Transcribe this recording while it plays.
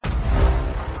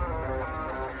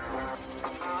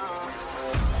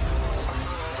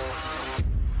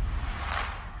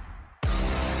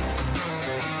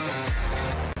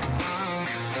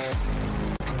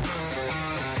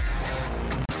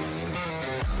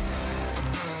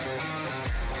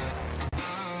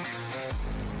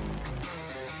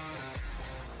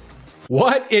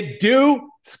What it do,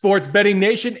 sports betting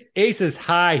nation? Aces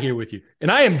High here with you. And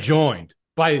I am joined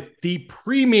by the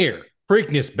premier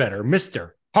Preakness better,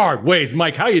 Mr. Hardways.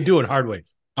 Mike, how you doing,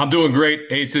 Hardways? I'm doing great,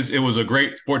 Aces. It was a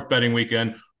great sports betting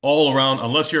weekend all around,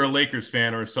 unless you're a Lakers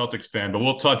fan or a Celtics fan, but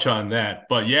we'll touch on that.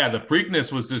 But yeah, the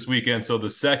Preakness was this weekend, so the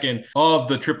second of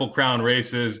the Triple Crown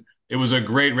races. It was a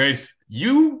great race.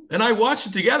 You and I watched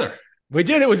it together. We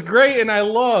did. It was great, and I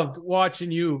loved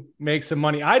watching you make some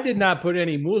money. I did not put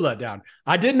any moolah down.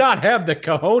 I did not have the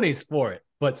cojones for it,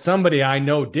 but somebody I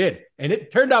know did, and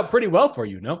it turned out pretty well for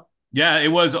you, no? Yeah, it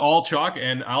was all chalk,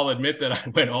 and I'll admit that I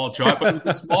went all chalk, but it was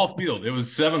a small field. It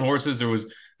was 7 horses.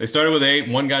 They started with 8,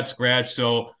 one got scratched.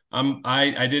 So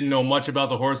I didn't know much about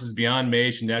the horses beyond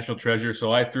Mage and National Treasure.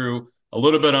 So I threw a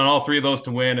little bit on all 3 of those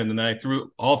to win, and then I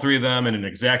threw all 3 of them in an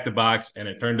exacta box, and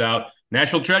it turned out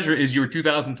National Treasure is your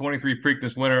 2023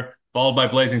 Preakness winner, followed by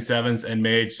Blazing Sevens and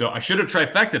Mage. So I should have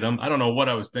trifected them. I don't know what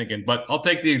I was thinking, but I'll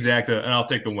take the exacta and I'll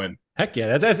take the win. Heck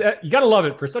yeah, that's you got to love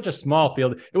it for such a small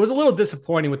field. It was a little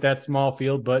disappointing with that small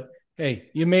field, but hey,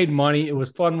 you made money. It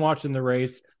was fun watching the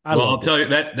race. I'll tell you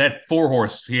that 4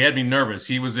 horse, he had me nervous.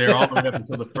 He was there all the way up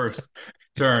until the first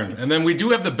turn. And then we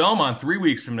do have the Belmont 3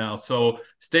 weeks from now. So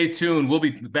stay tuned. We'll be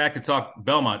back to talk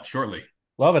Belmont shortly.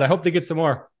 Love it. I hope they get some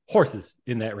more horses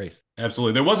in that race.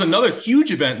 Absolutely. There was another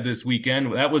huge event this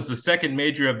weekend. That was the second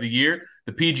major of the year,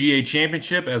 the PGA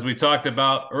Championship. As we talked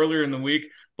about earlier in the week,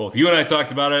 both you and I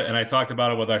talked about it, and I talked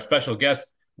about it with our special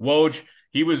guest, Woj.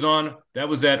 He was on. That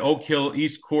was at Oak Hill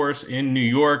East Course in New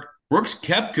York. Brooks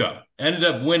Koepka ended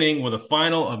up winning with a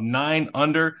final of 9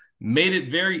 under, made it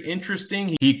very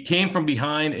interesting. He came from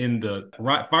behind in the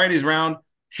Friday's round.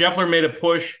 Scheffler made a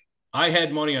push. I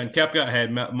had money on Koepka. I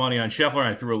had money on Scheffler.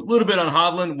 I threw a little bit on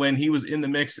Hovland when he was in the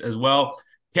mix as well.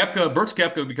 Brooks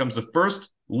Koepka becomes the first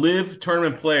LIV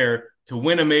tournament player to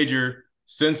win a major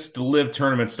since the LIV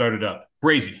tournament started up.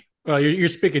 Crazy. Well, you're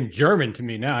speaking German to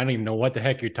me now. I don't even know what the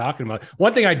heck you're talking about.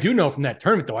 One thing I do know from that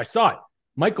tournament, though, I saw it.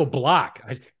 Michael Block,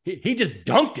 he just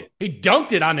dunked it. He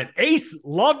dunked it on an ace,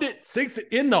 loved it, 6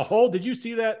 in the hole. Did you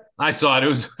see that? I saw it.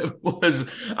 It was.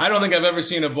 I don't think I've ever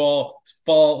seen a ball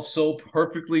fall so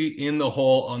perfectly in the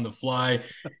hole on the fly.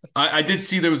 I did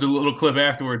see there was a little clip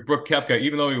afterwards. Brooks Koepka,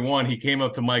 even though he won, he came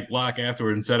up to Mike Block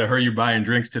afterward and said, "I heard you buying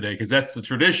drinks today," because that's the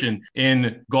tradition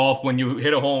in golf. When you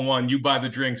hit a hole in one, you buy the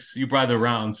drinks, you buy the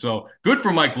round. So good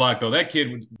for Mike Block, though. That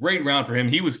kid was great round for him.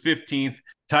 He was 15th.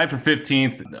 Tied for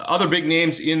 15th. Other big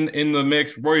names in the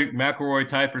mix. Rory McIlroy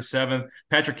tied for 7th.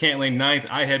 Patrick Cantlay 9th.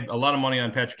 I had a lot of money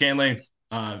on Patrick Cantlay.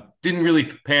 Didn't really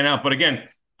pan out. But again,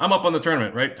 I'm up on the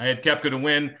tournament, right? I had Koepka to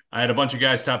win. I had a bunch of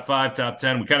guys top 5, top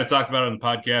 10. We kind of talked about it on the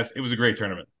podcast. It was a great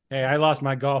tournament. Hey, I lost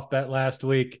my golf bet last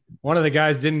week. One of the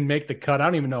guys didn't make the cut. I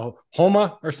don't even know.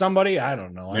 Homa or somebody? I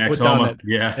don't know. Max Homa.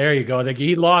 Yeah. There you go.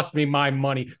 He lost me my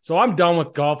money. So I'm done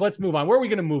with golf. Let's move on. Where are we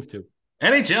going to move to?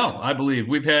 NHL, I believe.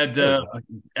 We've had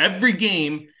every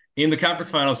game in the conference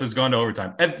finals has gone to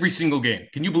overtime. Every single game.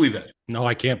 Can you believe that? No,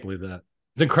 I can't believe that.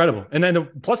 It's incredible. And then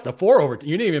plus the 4 overtime.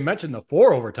 You didn't even mention the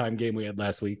 4 overtime game we had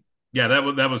last week. Yeah,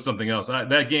 that was something else.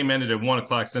 That game ended at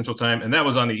 1:00 Central Time, and that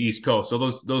was on the East Coast. So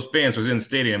those fans was in the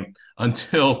stadium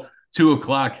until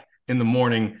 2:00 in the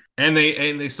morning, and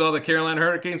they saw the Carolina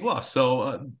Hurricanes lost.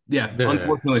 So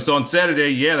unfortunately. So on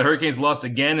Saturday, the Hurricanes lost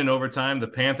again in overtime. The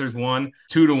Panthers won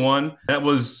 2-1. That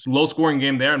was low scoring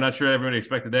game there. I'm not sure everybody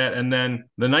expected that. And then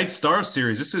the Knights Stars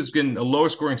series. This has been a lower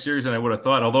scoring series than I would have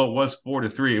thought. Although it was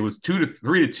 4-3, it was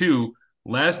 3-2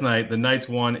 last night. The Knights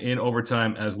won in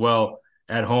overtime as well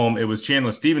at home. It was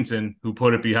Chandler Stevenson who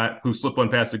put it behind, who slipped one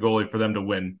past the goalie for them to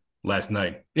win last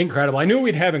night. Incredible. I knew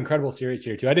we'd have incredible series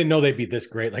here too. I didn't know they'd be this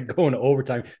great, like going to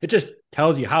overtime. It just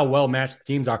tells you how well matched the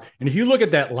teams are. And if you look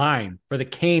at that line for the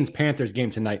Canes-Panthers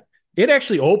game tonight, it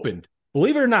actually opened.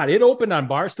 Believe it or not, it opened on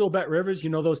Barstool Bet Rivers.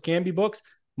 You know those Canby books?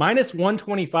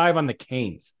 -125 on the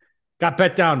Canes. Got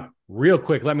bet down real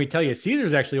quick. Let me tell you,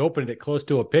 Caesars actually opened it close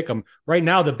to a pick 'em. Right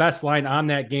now, the best line on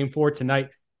that game for tonight,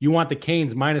 you want the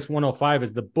Canes -105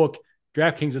 as the book.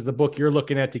 DraftKings is the book you're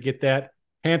looking at to get that.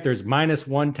 Panthers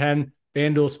 -110.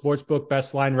 FanDuel Sportsbook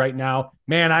best line right now.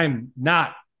 Man, I'm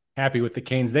not happy with the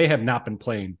Canes. They have not been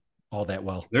playing all that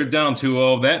well. They're down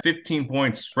 2-0. That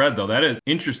 15-point spread, though, that is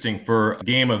interesting for a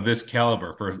game of this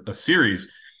caliber, for a series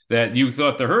that you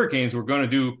thought the Hurricanes were going to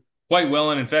do quite well.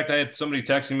 And in fact, I had somebody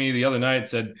texting me the other night,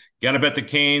 said, got to bet the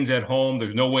Canes at home.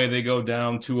 There's no way they go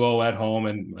down 2-0 at home.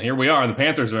 And here we are. The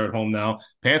Panthers are at home now.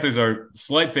 Panthers are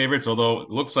slight favorites, although it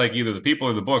looks like either the people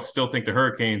or the books still think the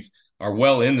Hurricanes are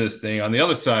well in this thing. On the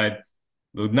other side,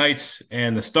 the Knights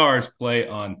and the Stars play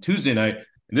on Tuesday night.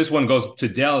 And this one goes to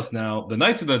Dallas now. The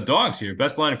Knights are the dogs here.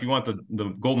 Best line if you want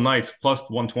the Golden Knights,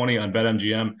 +120 on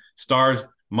BetMGM. Stars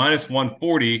minus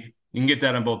 140. You can get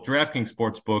that on both DraftKings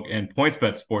Sportsbook and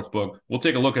PointsBet Sportsbook. We'll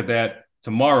take a look at that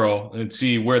tomorrow and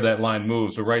see where that line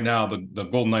moves. But right now, the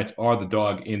Golden Knights are the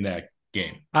dog in that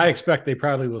game. I expect they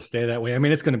probably will stay that way. I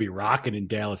mean, it's going to be rocking in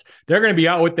Dallas. They're going to be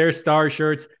out with their star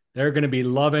shirts. They're going to be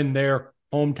loving their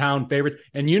hometown favorites.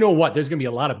 And you know what? There's going to be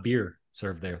a lot of beer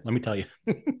served there. Let me tell you.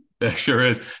 That sure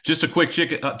is. Just a quick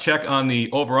check on the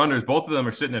over-unders. Both of them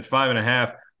are sitting at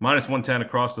 5.5, minus 110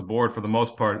 across the board for the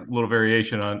most part. A little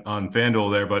variation on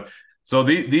FanDuel there. But so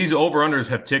these over-unders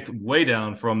have ticked way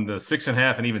down from the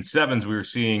 6.5 and even 7s we were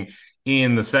seeing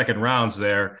in the second rounds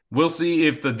there. We'll see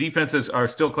if the defenses are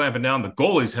still clamping down. The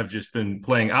goalies have just been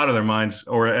playing out of their minds,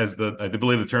 or as I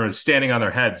believe the term is, standing on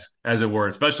their heads, as it were,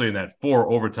 especially in that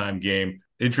 4 overtime game.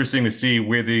 Interesting to see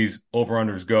where these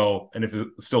over-unders go and if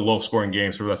it's still low-scoring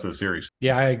games for the rest of the series.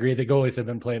 Yeah, I agree. The goalies have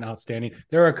been playing outstanding.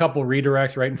 There were a couple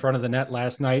redirects right in front of the net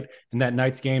last night in that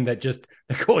night's game that just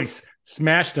the goalies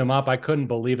smashed them up. I couldn't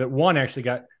believe it. One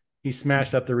actually he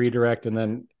smashed up the redirect and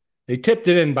then they tipped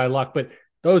it in by luck. But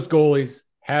those goalies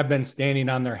have been standing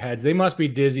on their heads. They must be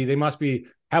dizzy. They must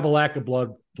have a lack of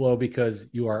blood flow, because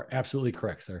you are absolutely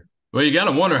correct, sir. Well, you got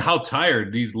to wonder how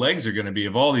tired these legs are going to be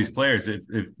of all these players if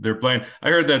they're playing. I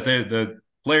heard that the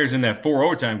players in that 4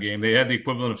 overtime game, they had the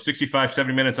equivalent of 65,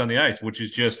 70 minutes on the ice, which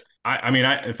is just,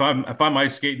 if I'm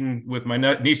ice skating with my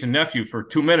niece and nephew for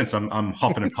 2 minutes, I'm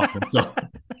huffing and puffing. So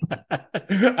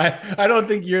I don't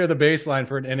think you're the baseline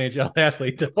for an NHL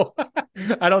athlete, though.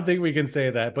 I don't think we can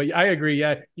say that, but I agree.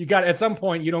 Yeah, you got, at some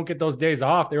point, you don't get those days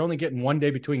off. They're only getting 1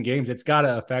 day between games. It's got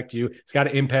to affect you. It's got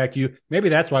to impact you. Maybe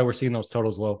that's why we're seeing those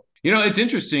totals low. You know, it's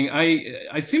interesting.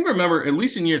 I seem to remember, at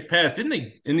least in years past, didn't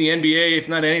they, in the NBA, if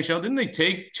not NHL, didn't they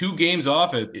take 2 games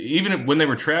off, even when they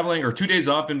were traveling, or 2 days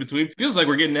off in between? Feels like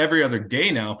we're getting every other day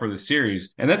now for the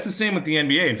series. And that's the same with the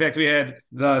NBA. In fact, we had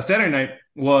the Saturday night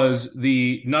was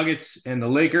the Nuggets and the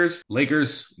Lakers.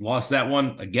 Lakers lost that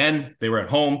one again. They were at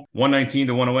home,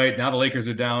 119-108. Now the Lakers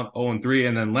are down 0-3.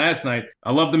 And then last night,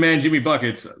 I love the man, Jimmy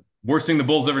Buckets. Worst thing the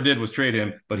Bulls ever did was trade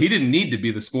him, but he didn't need to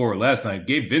be the scorer last night.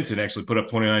 Gabe Vincent actually put up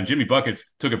 29. Jimmy Buckets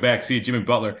took a back seat. Jimmy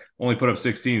Butler only put up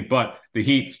 16, but the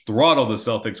Heat throttled the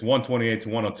Celtics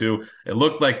 128-102. It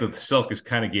looked like the Celtics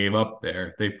kind of gave up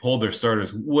there. They pulled their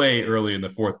starters way early in the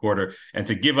fourth quarter, and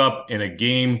to give up in a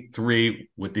game 3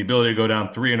 with the ability to go down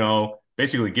 3-0,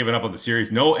 basically giving up on the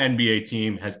series. No NBA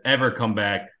team has ever come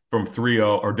back from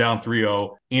 3-0 or down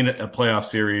 3-0 in a playoff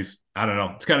series. I don't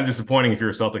know. It's kind of disappointing if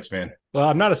you're a Celtics fan. Well,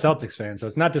 I'm not a Celtics fan, so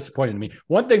it's not disappointing to me.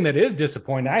 One thing that is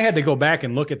disappointing, I had to go back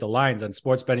and look at the lines on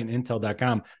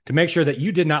sportsbettingintel.com to make sure that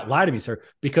you did not lie to me, sir,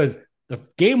 because the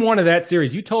game 1 of that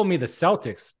series, you told me the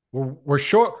Celtics were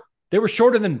short. They were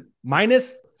shorter than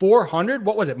minus 400.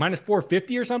 What was it? Minus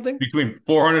 450 or something? Between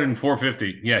 400 and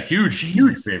 450. Yeah, huge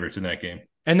favorites in that game.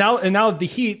 And now the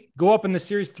Heat go up in the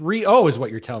series 3-0 is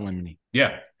what you're telling me.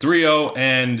 Yeah, 3-0.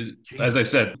 And as I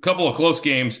said, a couple of close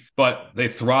games, but they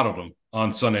throttled them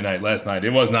on Sunday night last night.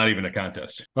 It was not even a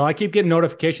contest. Well, I keep getting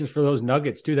notifications for those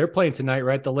Nuggets, too. They're playing tonight,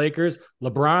 right? The Lakers,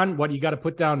 LeBron, what, you got to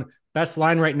put down best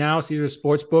line right now, Caesars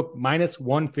Sportsbook, minus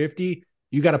 150.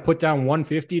 You got to put down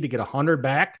 150 to get 100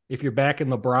 back if you're backing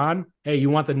LeBron. Hey, you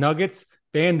want the Nuggets?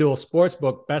 FanDuel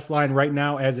Sportsbook, best line right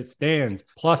now as it stands,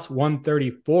 plus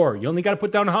 134. You only got to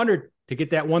put down 100 to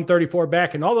get that 134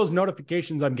 back. And all those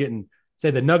notifications I'm getting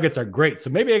say the Nuggets are great. So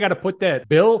maybe I got to put that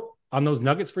bill on those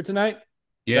Nuggets for tonight.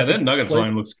 Yeah, that Nuggets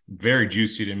line looks very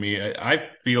juicy to me. I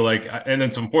feel like, and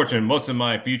it's unfortunate, most of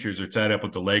my futures are tied up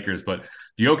with the Lakers, but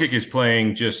Jokic is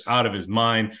playing just out of his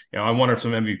mind. You know, I wonder if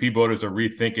some MVP voters are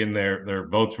rethinking their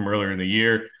votes from earlier in the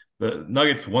year. The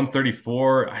Nuggets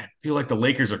 134, I feel like the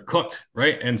Lakers are cooked,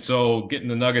 right? And so getting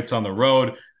the Nuggets on the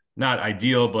road, not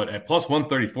ideal, but at plus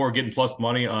 134, getting plus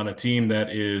money on a team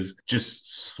that is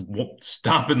just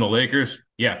stomping the Lakers.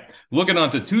 Yeah. Looking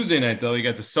on to Tuesday night, though, you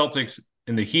got the Celtics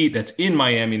and the Heat that's in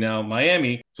Miami now.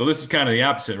 Miami, so this is kind of the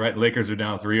opposite, right? The Lakers are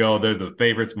down 3-0. They're the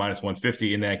favorites, minus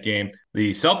 150 in that game.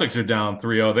 The Celtics are down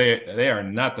 3-0. They are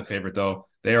not the favorite, though.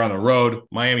 They are on the road.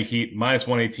 Miami Heat, minus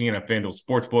 118 on FanDuel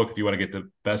Sportsbook if you want to get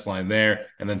the best line there.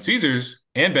 And then Caesars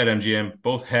and BetMGM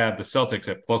both have the Celtics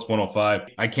at plus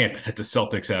 105. I can't bet the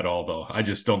Celtics at all, though. I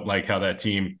just don't like how that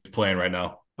team is playing right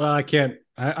now. Well, I can't.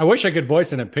 I wish I could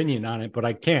voice an opinion on it, but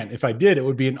I can't. If I did, it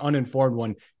would be an uninformed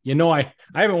one. You know, I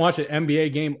haven't watched an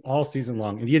NBA game all season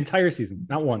long, the entire season,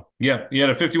 not one. Yeah, he had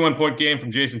a 51-point game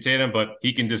from Jason Tatum, but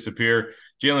he can disappear.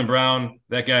 Jaylen Brown,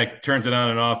 that guy turns it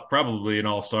on and off, probably an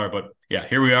all-star, but yeah,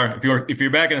 here we are. If you're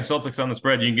back in the Celtics on the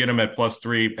spread, you can get them at plus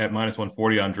 3 at minus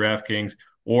 140 on DraftKings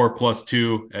or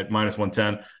 +2 at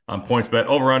 -110 on PointsBet.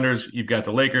 Over-unders, you've got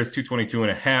the Lakers,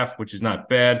 222.5, which is not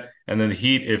bad. And then the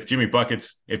Heat, if Jimmy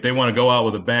Buckets, if they want to go out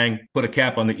with a bang, put a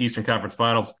cap on the Eastern Conference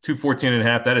Finals,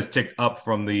 214.5. That is ticked up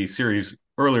from the series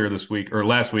earlier this week or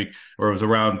last week, where it was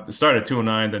around, it started at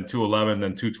 209, then 211,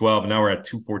 then 212, and now we're at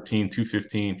 214,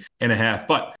 215.5.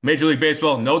 But Major League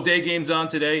Baseball, no day games on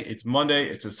today. It's Monday.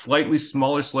 It's a slightly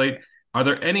smaller slate. Are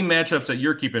there any matchups that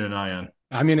you're keeping an eye on?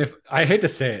 I mean, if I hate to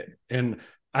say it, and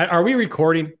are we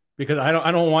recording? Because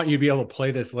I don't want you to be able to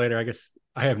play this later. I guess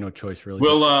I have no choice really.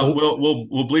 We'll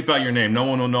bleep out your name. No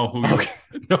one will know who you are.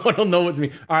 No one will know it's me.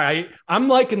 All right. I'm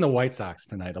liking the White Sox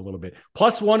tonight a little bit.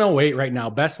 +108 right now.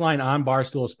 Best line on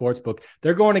Barstool Sportsbook.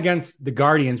 They're going against the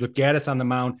Guardians with Gaddis on the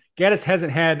mound. Gaddis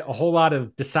hasn't had a whole lot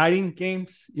of deciding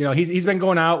games. You know, he's been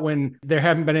going out when there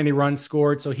haven't been any runs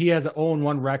scored. So he has an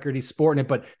 0-1 record. He's sporting it,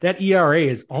 but that ERA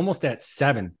is almost at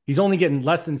 7. He's only getting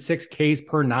less than 6 Ks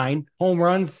per 9. Home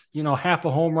runs, half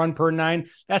a home run per 9.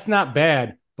 That's not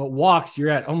bad. But walks, you're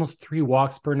at almost 3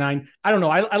 walks per 9. I don't know.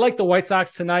 I like the White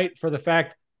Sox tonight for the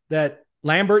fact that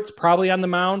Lambert's probably on the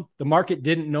mound. The market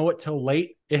didn't know it till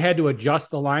late. It had to adjust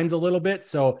the lines a little bit.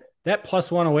 So that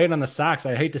 +108 on the Sox,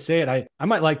 I hate to say it, I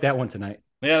might like that one tonight.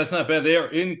 Yeah, that's not bad. They are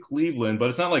in Cleveland, but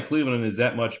it's not like Cleveland is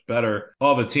that much better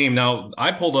of a team. Now,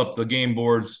 I pulled up the game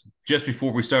boards just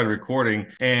before we started recording,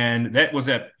 and that was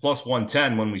at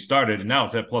 +110 when we started, and now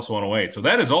it's at +108. So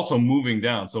that is also moving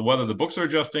down. So whether the books are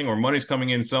adjusting or money's coming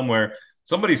in somewhere,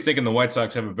 somebody's thinking the White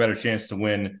Sox have a better chance to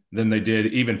win than they did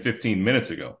even 15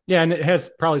 minutes ago. Yeah, and it has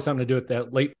probably something to do with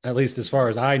that late, at least as far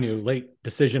as I knew, late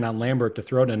decision on Lambert to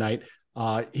throw tonight.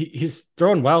 He's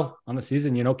throwing well on the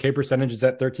season. K percentage is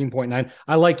at 13.9.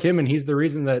 I like him, and he's the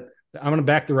reason that I'm going to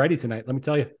back the righty tonight. Let me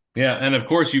tell you. Yeah, and of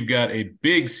course you've got a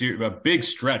big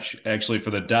stretch actually for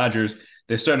the Dodgers.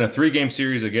 They're starting a 3-game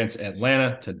series against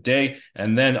Atlanta today,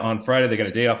 and then on Friday they got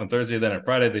a day off on Thursday. Then on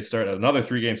Friday they start another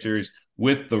 3-game series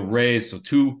with the Rays. So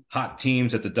 2 hot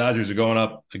teams that the Dodgers are going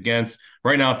up against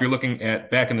right now. If you're looking at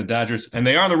backing the Dodgers, and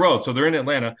they are on the road, so they're in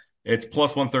Atlanta. It's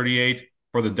 +138.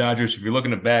 For the Dodgers. If you're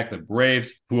looking to back the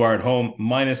Braves, who are at home,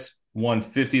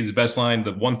 -150 is the best line.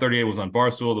 The 138 was on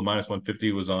Barstool. The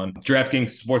 -150 was on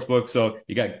DraftKings Sportsbook. So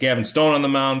you got Gavin Stone on the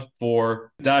mound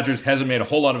for the Dodgers. Hasn't made a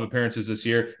whole lot of appearances this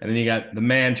year. And then you got the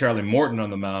man, Charlie Morton,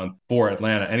 on the mound for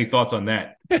Atlanta. Any thoughts on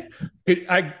that?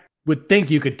 I would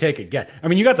think you could take a guess. I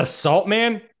mean, you got the Salt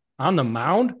Man on the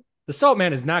mound. The Salt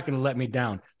Man is not going to let me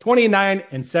down.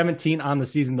 29-17 on the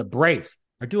season. The Braves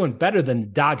are doing better than the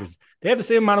Dodgers. They have the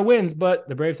same amount of wins, but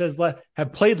the Braves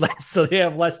have played less, so they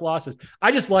have less losses.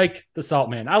 I just like the Salt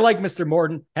Man. I like Mr.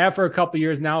 Morton. Have for a couple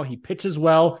years now. He pitches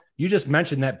well. You just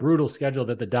mentioned that brutal schedule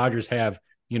that the Dodgers have.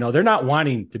 They're not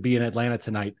wanting to be in Atlanta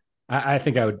tonight. I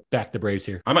think I would back the Braves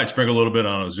here. I might sprinkle a little bit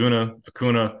on Ozuna,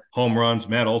 Acuna, home runs,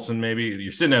 Matt Olson maybe.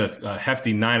 You're sitting at a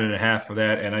hefty 9.5 for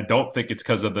that, and I don't think it's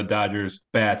because of the Dodgers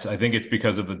bats. I think it's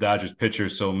because of the Dodgers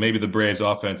pitchers, so maybe the Braves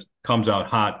offense comes out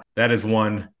hot. That is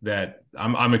one that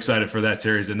I'm excited for, that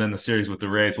series. And then the series with the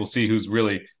Rays, we'll see who's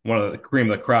really one of the cream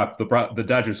of the crop. The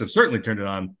Dodgers have certainly turned it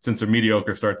on since their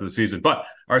mediocre start to the season. But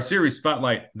our series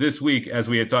spotlight this week, as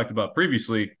we had talked about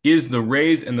previously, is the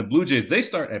Rays and the Blue Jays. They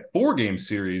start a 4-game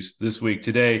series this week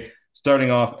today, starting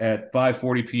off at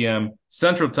 5:40 p.m.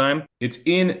 Central Time. It's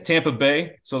in Tampa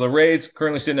Bay. So the Rays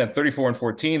currently sitting at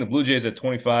 34-14. The Blue Jays at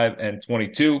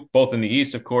 25-22, both in the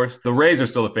East, of course. The Rays are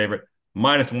still the favorite.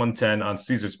 -110 on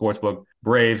Caesar Sportsbook.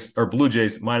 Blue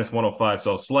Jays -105.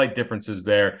 So slight differences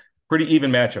there. Pretty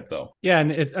even matchup though. Yeah,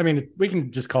 and we can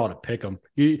just call it a pick 'em.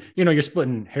 You're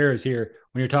splitting hairs here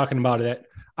when you're talking about it.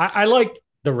 I like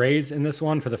the Rays in this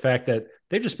one for the fact that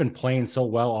they've just been playing so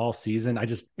well all season. I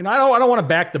don't want to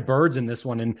back the Birds in this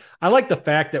one. And I like the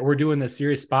fact that we're doing this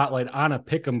series spotlight on a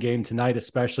pick 'em game tonight,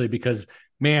 especially because,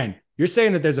 man, you're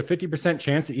saying that there's a 50%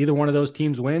 chance that either one of those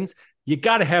teams wins. You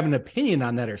got to have an opinion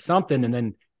on that or something. And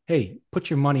then, hey, put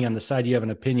your money on the side you have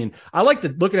an opinion. I like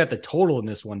looking at the total in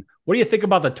this one. What do you think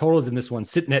about the totals in this one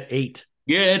sitting at 8?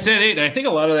 Yeah, it's at 8. And I think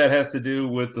a lot of that has to do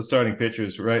with the starting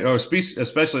pitchers, right? Or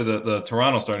especially the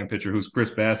Toronto starting pitcher, who's Chris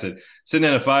Bassett, sitting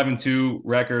at a 5-2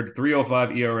 record,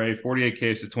 3.05 ERA, 48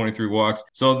 Ks to 23 walks.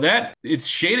 So that it's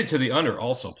shaded to the under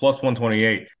also,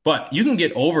 +128. But you can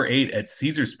get over 8 at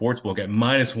Caesar Sportsbook at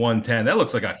 -110. That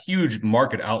looks like a huge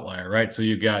market outlier, right? So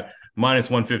you've got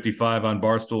 -155 on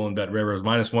Barstool and Bet Rivers,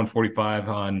 -145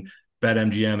 on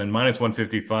BetMGM, and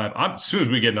 -155. As soon as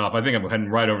we get off, I think I'm heading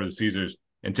right over to Caesars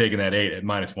and taking that 8 at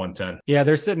 -110. Yeah,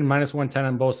 they're sitting -110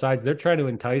 on both sides. They're trying to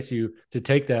entice you to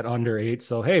take that under 8.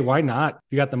 So, hey, why not?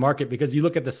 If you got the market, because you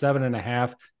look at the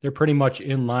 7.5, they're pretty much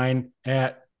in line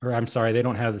they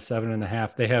don't have the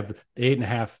 7.5. They have the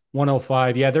 8.5,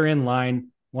 105. Yeah, they're in line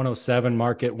 107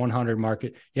 market, 100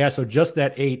 market. Yeah, so just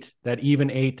that 8, that even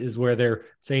 8 is where they're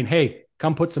saying, hey,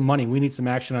 come put some money. We need some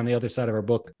action on the other side of our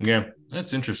book. Yeah,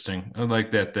 that's interesting. I like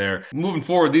that there. Moving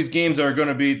forward, these games are going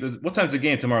to be, what time's the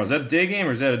game tomorrow? Is that a day game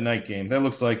or is that a night game? That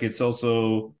looks like it's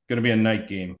also going to be a night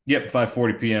game. Yep,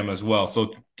 5:40 p.m. as well.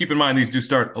 So keep in mind, these do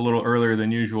start a little earlier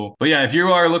than usual. But yeah, if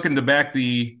you are looking to back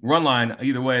the run line,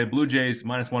 either way, Blue Jays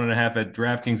 -1.5 at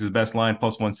DraftKings is best line,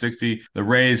 +160. The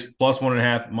Rays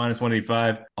 +1.5,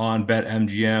 -185 on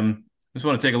BetMGM. Just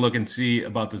want to take a look and see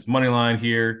about this money line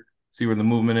here. See where the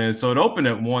movement is. So it opened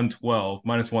at 112,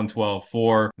 -112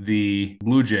 for the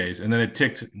Blue Jays, and then it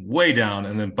ticked way down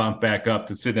and then bumped back up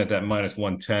to sitting at that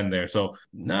 -110 there. So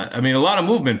a lot of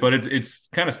movement, but it's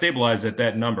kind of stabilized at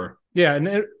that number. Yeah,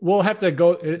 and we'll have to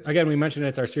go again. We mentioned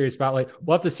it's our series spotlight.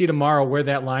 We'll have to see tomorrow where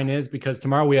that line is, because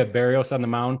tomorrow we have Berrios on the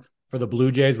mound for the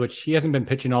Blue Jays, which he hasn't been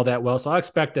pitching all that well. So I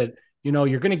expect that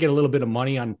you're going to get a little bit of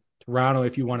money on Toronto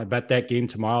if you want to bet that game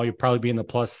tomorrow. You'll probably be in the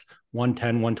plus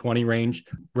 110, 120 range.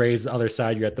 Rays the other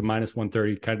side, you're at the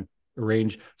 -130 kind of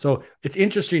range. So it's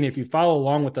interesting if you follow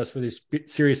along with us for these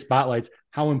series spotlights,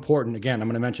 how important, again, I'm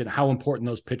going to mention how important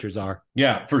those pitchers are.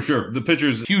 Yeah, for sure. The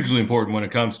pitchers hugely important when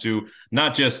it comes to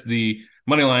not just the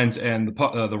money lines and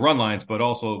the run lines, but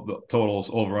also the totals,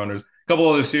 over-unders. A couple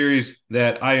other series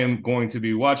that I am going to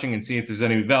be watching and see if there's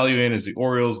any value in is the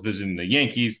Orioles visiting the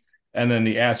Yankees, and then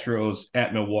the Astros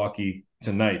at Milwaukee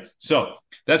tonight. So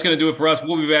that's going to do it for us.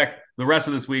 We'll be back the rest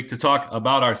of this week to talk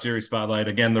about our series spotlight.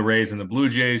 Again, the Rays and the Blue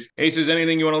Jays. Aces,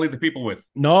 anything you want to leave the people with?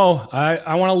 No,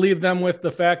 I want to leave them with the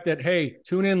fact that, hey,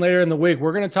 tune in later in the week.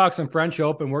 We're going to talk some French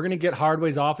Open. We're going to get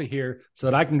Hardways off of here so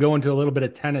that I can go into a little bit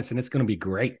of tennis, and it's going to be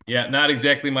great. Yeah, not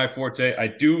exactly my forte. I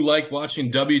do like watching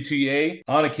WTA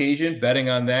on occasion. Betting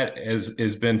on that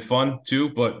has been fun too.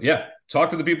 But yeah,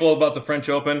 talk to the people about the French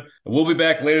Open. We'll be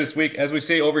back later this week. As we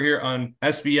say over here on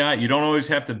SBI, you don't always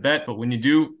have to bet, but when you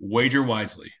do, wager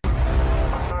wisely.